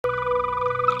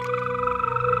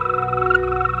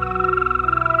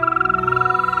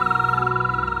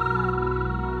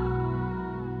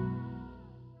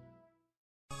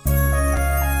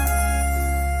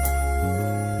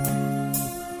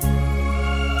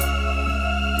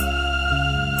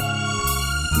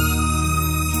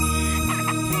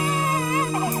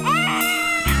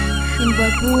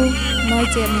boy pu noi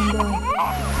che min boy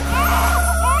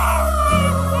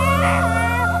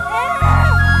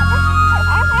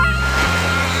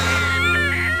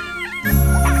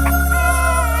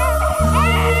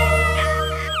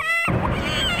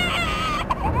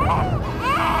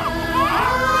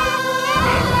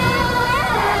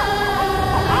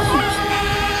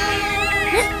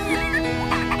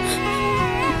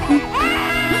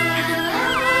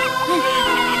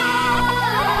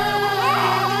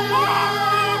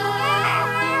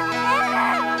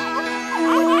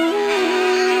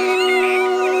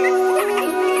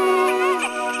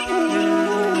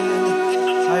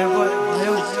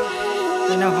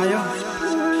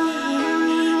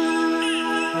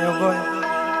Haiyo boy.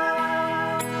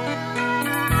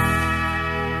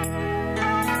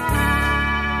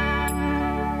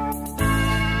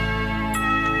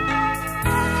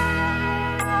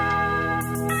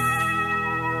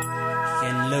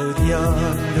 Khen lâu theo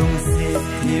đông sẽ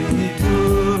thêm thu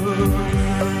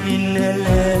in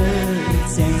lệ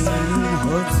chẳng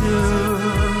hồ chu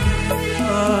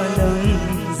ở lăng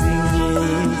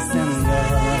dinh sang ga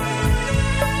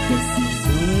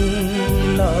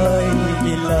lời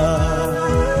gila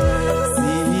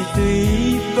si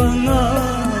tui banga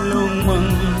long mang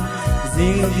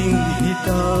ding ding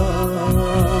hita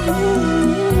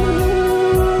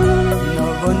na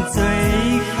bon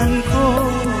chai khan kho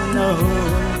na ho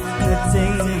na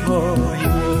cheng ho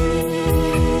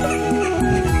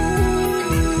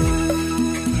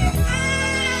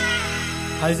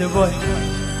Haiyo boy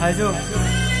Haiyo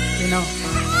you know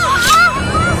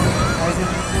Haiyo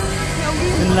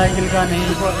Jun lai gil ga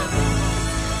nahi boy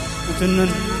Jun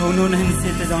nun thong nun hin se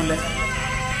te jong le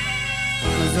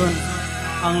Jun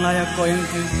ang la ya koyang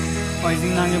tu oi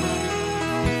jing nang yu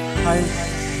hai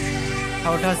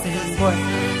how ta se boy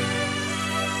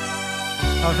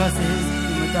how ta se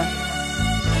mata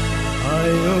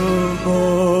Haiyo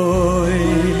boy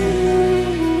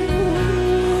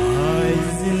hai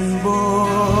jin boy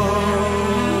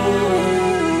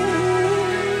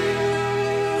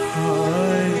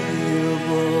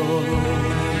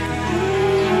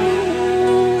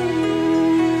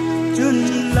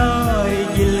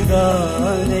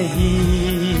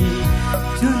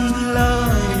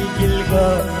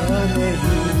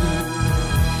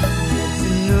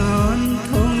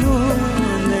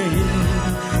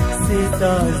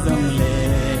ta dòng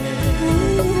lệ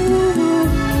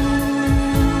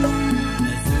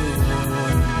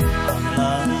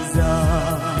làm ra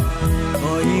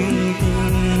ôi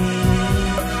tình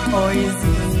ôi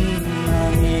tình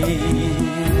này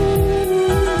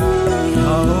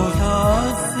hầu thó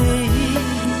sĩ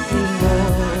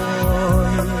ngồi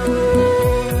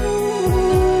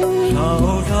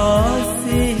hầu thó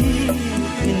sĩ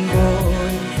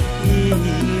ngồi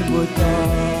ibu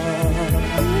ta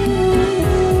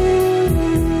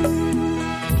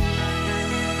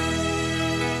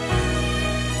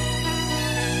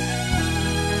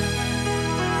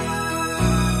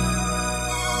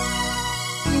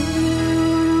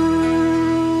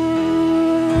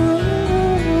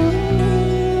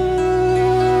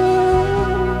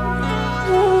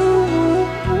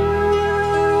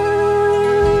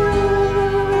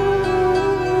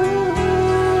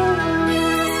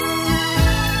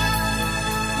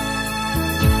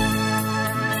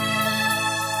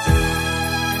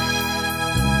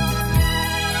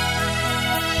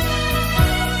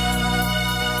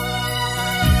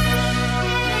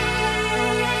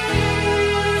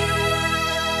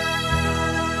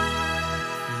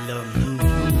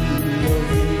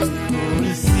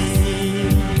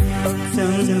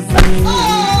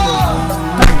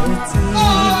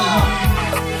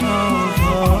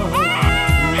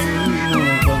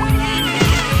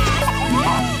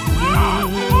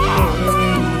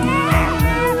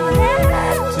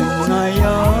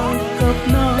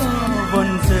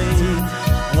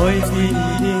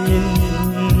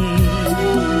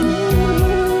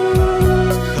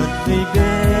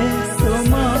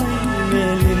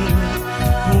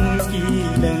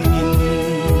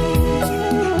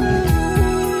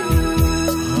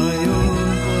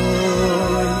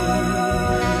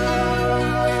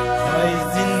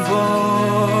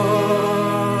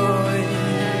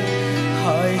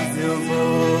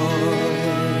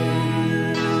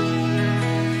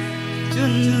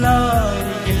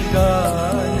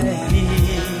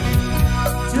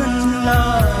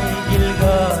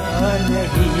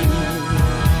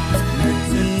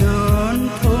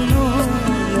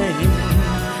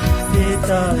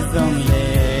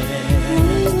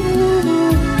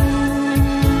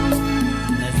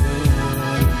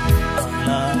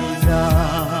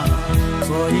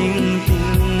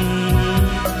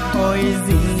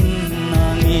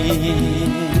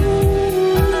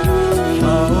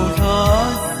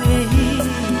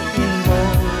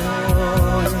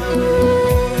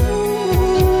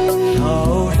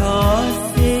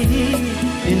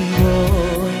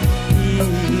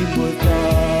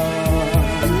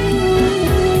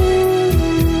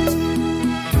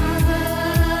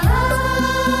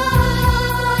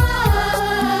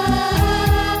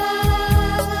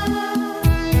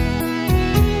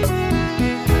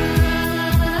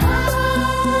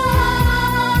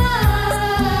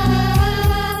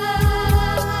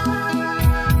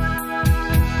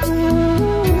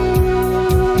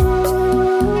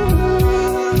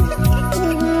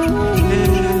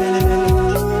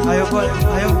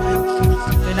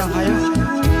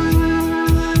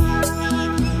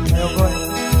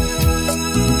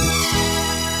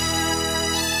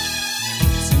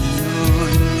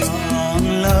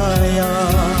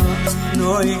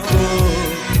ngồi cô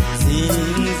xin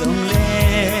dòng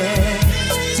lệ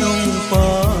trong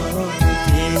phố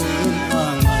thiên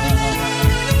hoàng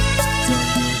rồi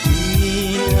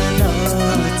đi na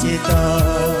chỉ ta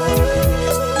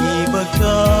đi bờ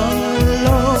cá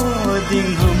lo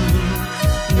đình hầm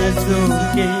na dù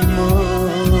cây mơ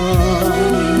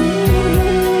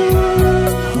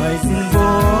hỏi xin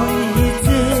bối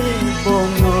chế bông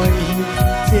ngồi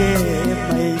chế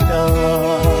mây ta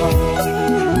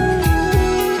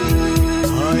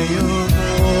Haiyo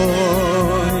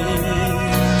boy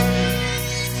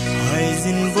hỏi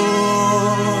xin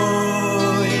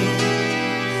bối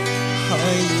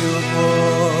Haiyo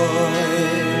boy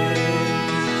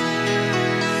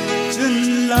chân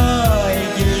lại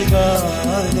gilga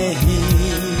nahi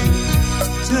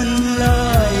chân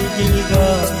lại gilga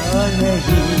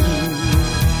nahi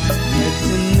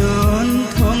Nun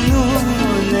thong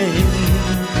nun nahi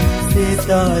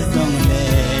sita dong le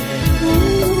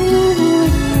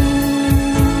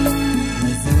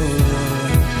Nazur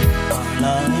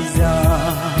alai za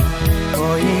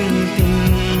oing ting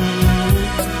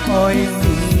oing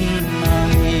ting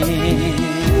nangi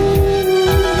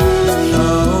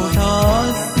Thao tha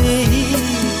se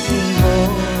ting boy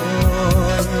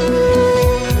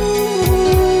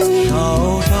Thao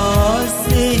tha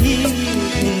se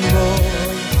ting boy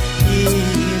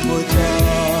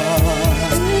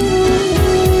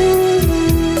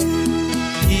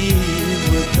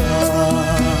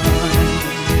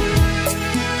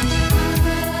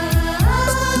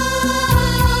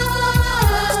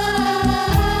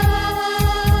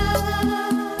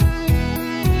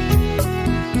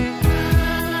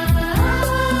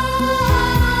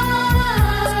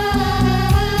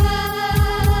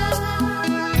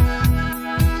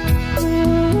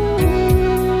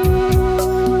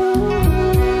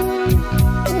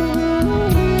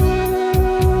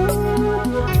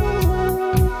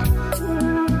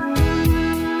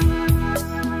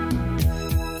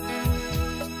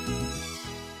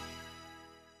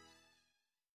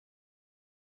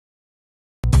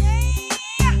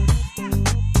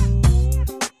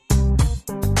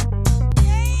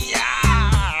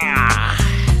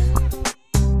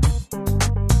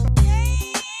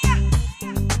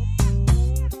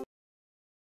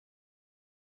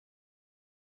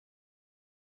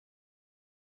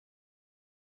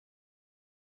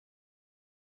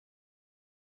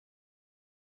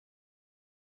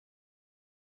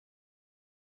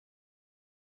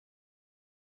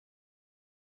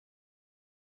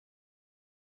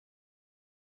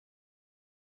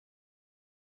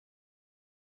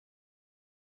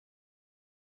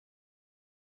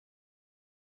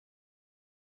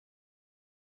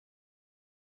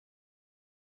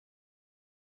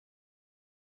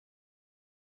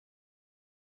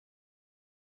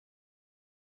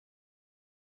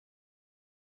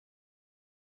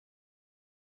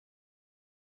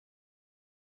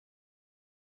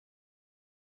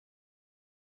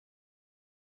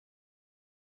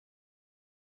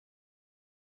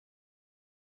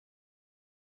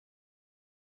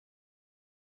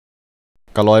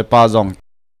Kaloi pa jong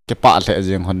ke pa le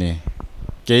jeng honi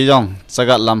ke jong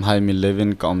sagat lam hai mi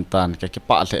levin ka omtan ke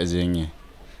pa le jeng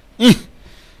e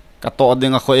ka to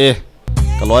ding a kho e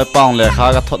kaloi paung le kha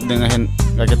ka thot ding a hen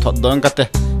ka ke thot dong ka te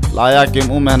laya kim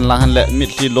umen lang han le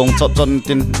mit li long chot chon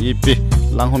tin ipi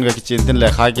lang hun ka ki chin tin le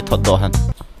kha ki thot do han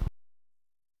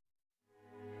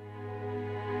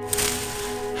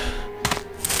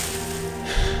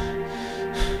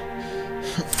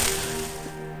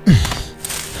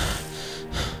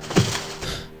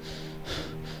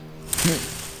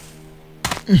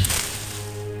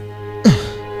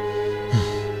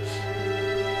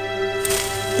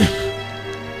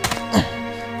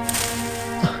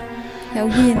Giáo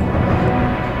viên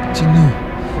Chinu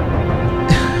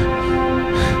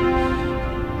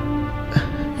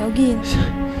giáo viên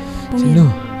Chinu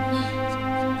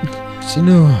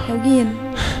Chinu giáo viên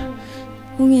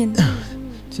Hungin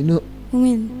Chinu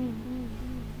Hungin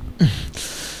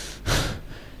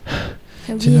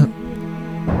giáo Chinu viên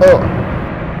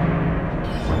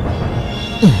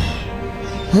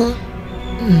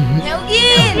giáo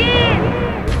viên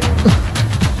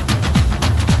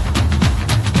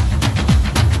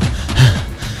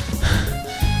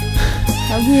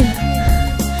giáo viên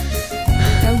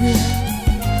giáo viên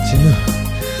Chinu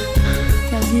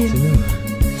giáo viên Chinu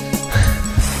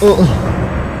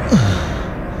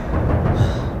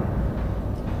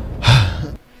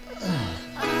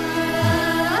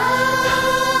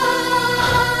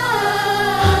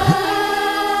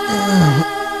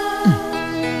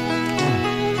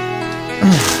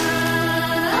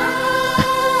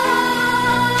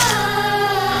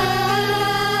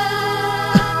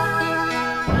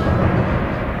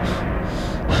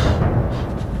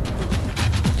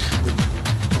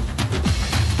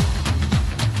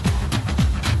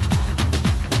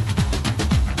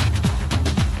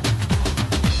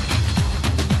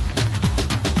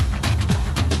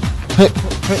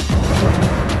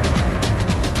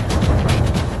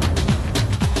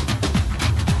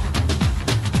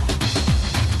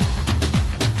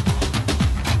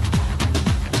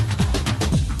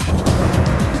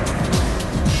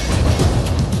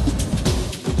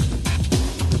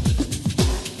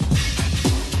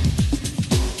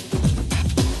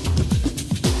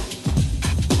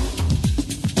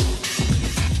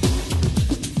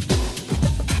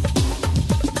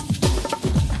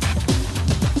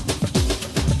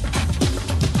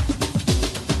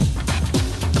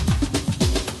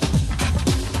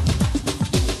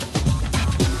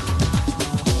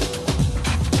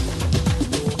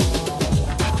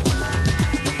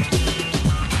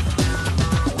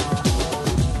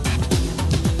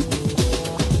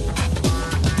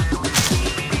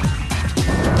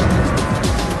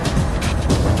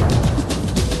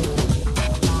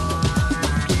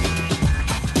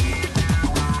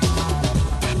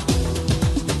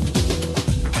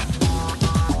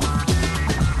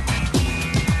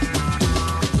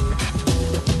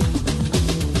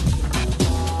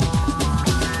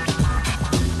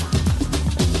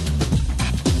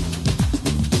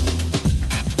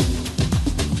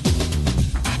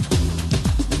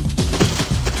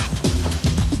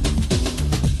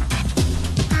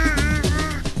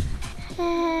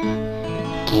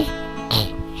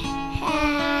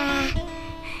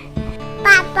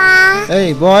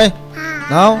Hey boy,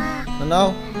 now,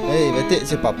 hey betik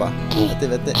si papa,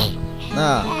 betik.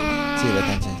 Nah, si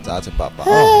betik si, cakap papa.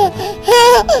 Oh,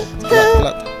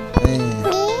 kelat.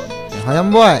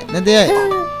 Hayam boy, nanti.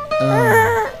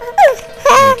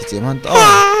 Kecil mantap.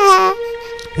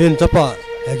 Hin capa,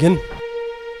 again.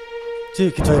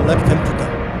 Si kita lagi tempat,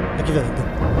 lagi berapa?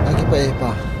 Lagi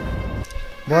apa?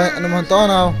 Boy, anu mantap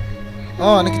now.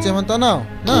 Oh, anak kecil mantap now.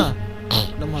 Nah,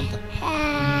 anu mantap.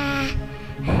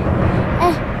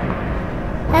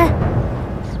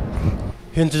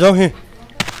 Hin jauh hin.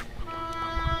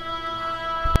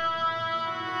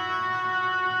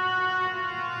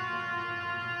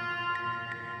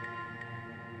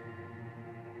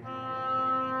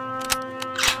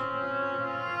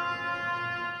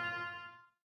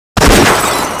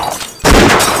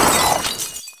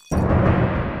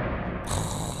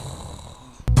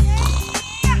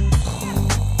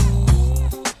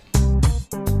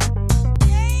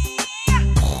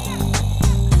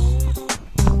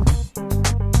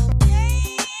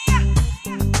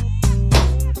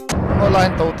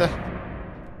 Lain tahu teh.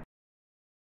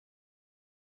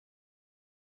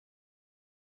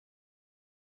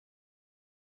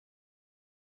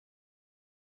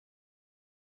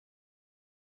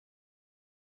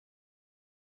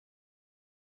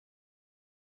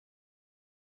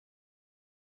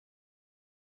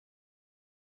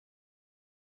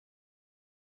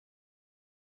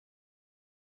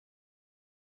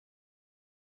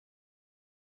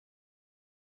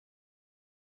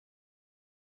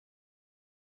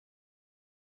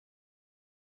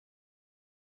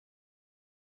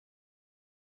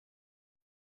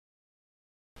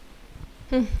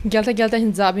 Gelta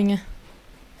hin zabinge.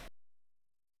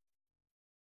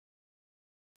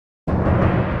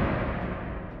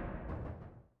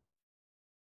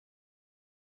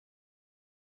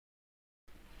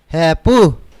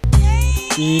 Hepu.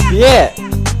 Ibe.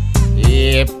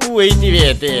 Itu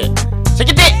bete.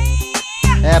 Sakit.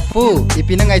 Hepu,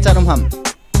 ipinang ngai carum ham.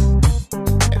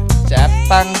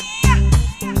 Japang.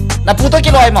 Na puto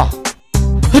kilo ay mo.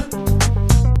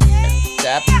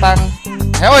 Japang.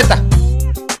 Hayo ita.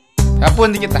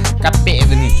 Kapun di kita. Kape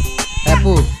itu nih.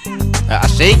 Hepu.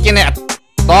 Asik ini.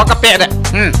 Toh kape deh.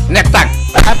 Netang.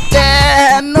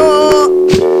 Ateno.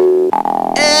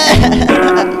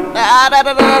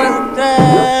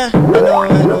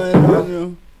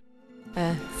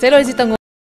 Selo isi tango.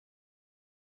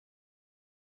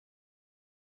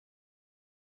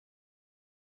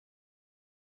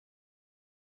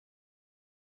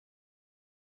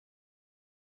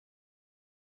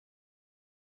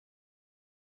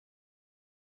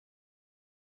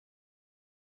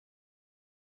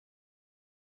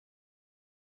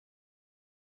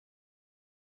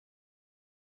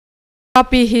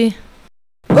 Papi.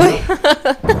 Ui.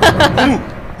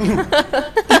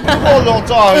 Tolong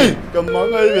cari.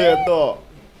 Kemana itu?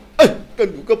 Kan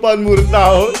kapan murid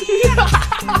tahu?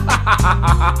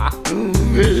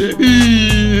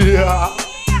 Iya.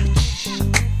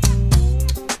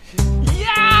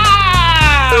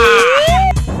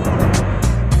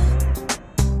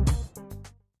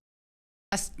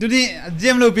 Tuni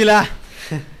jam lo pila.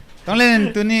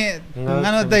 Tonglen tuni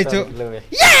ngano tay chu.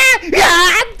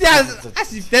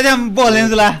 Asik tadi am bolen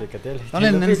sula.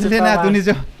 Tonglen nan sila tuni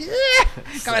chu.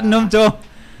 Kawan nom chu.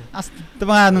 as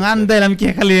tebang ngan dai lam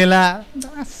ki kali la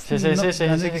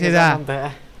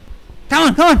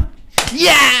come on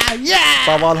yeah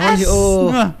Pawal hon hi o.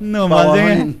 no mal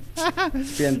jeng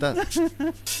Pienta.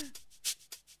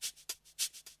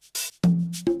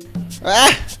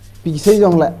 Pi sei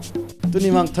jong le. Tu ni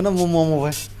mang thana mo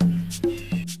we.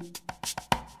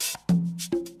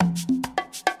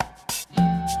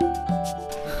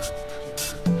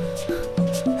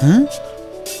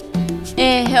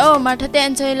 Heo martha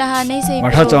ten choi la ha nei sei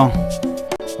martha chong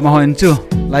ma hoin chu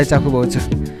lai cha khu bo chu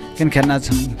ken khen na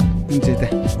chu chi te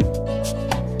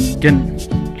ken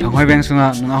thang hoi beng sunga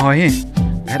na hoi hi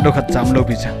he do khat cham lo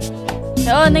bi cha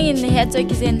Heo nang in he choi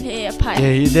ki zen he phai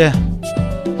e de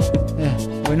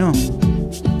oi no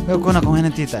he ko na ko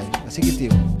hen ti tai asi ki ti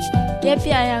ye pi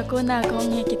aya ko na kong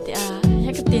he ki ti a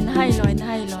he ki tin hai loi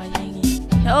ngi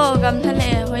Heo gam thale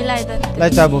hoi lai da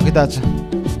lai cha bo ki ta cha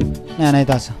na nai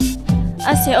ta cha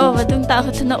ase o vadung ta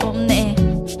khu thna om ne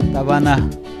ta ba na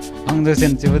ang de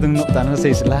sen chi vadung no ta no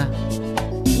sei sla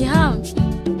ya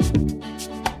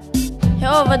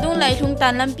Heo vadung lai thung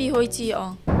tan lam pi hoi chi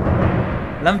ong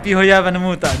lam pi ho ya ba na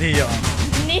mu ta ni yo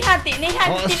ni ha ti ni ha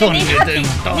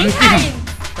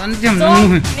tan jam no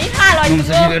ni ha loi num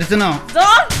sa ni ver chna zo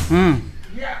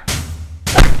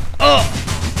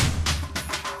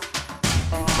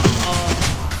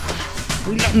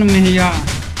ui lắm nằm này à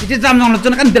cái giam lòng là cho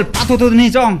nó ăn del pa thôi này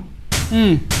chong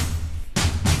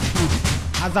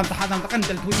hazam ta kan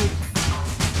del thôi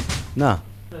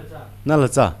Na la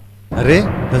cha. Are,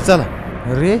 dal cha la.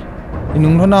 Re,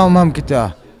 inung ro na mam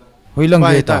kita. Hoi lang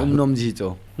Pai ge ta ta. nom ji cho.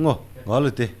 Ngo, ngol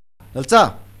te. Dal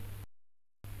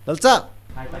cha.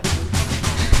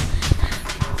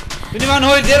 tuni man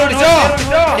hoi dero ni cho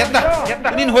yatta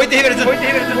tunin hoi te ver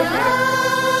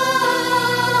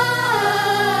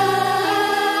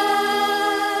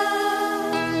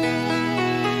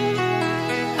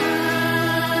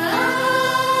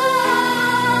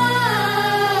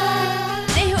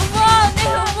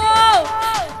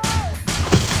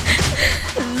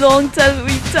long chal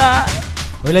ui cha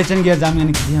hoi lai chen ge jam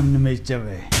ngani ki ham ne mai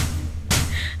chave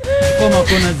ko ma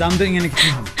ko na jam de ngani ki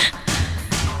ham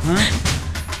ha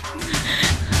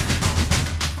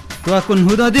to kun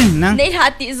hu da din nang nei ha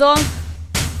ti zong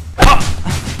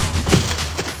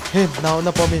He, now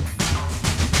na pomin.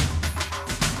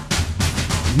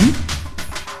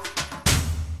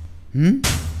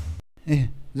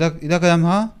 Zak ida kayam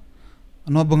ha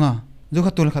ano bunga zo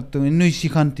khatul khattu nui si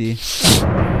khanti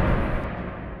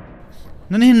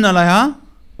nani hin nala ha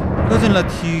to jen la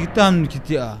thi tam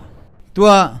kitia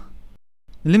tua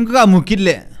lim ka mu kit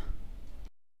le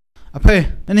aphe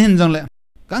nani hin jang le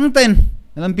kang ten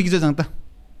lam pi ki jang ta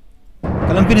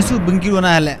kalam pi ni su bungki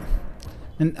wana le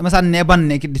masan ne ban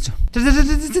ne kit dicho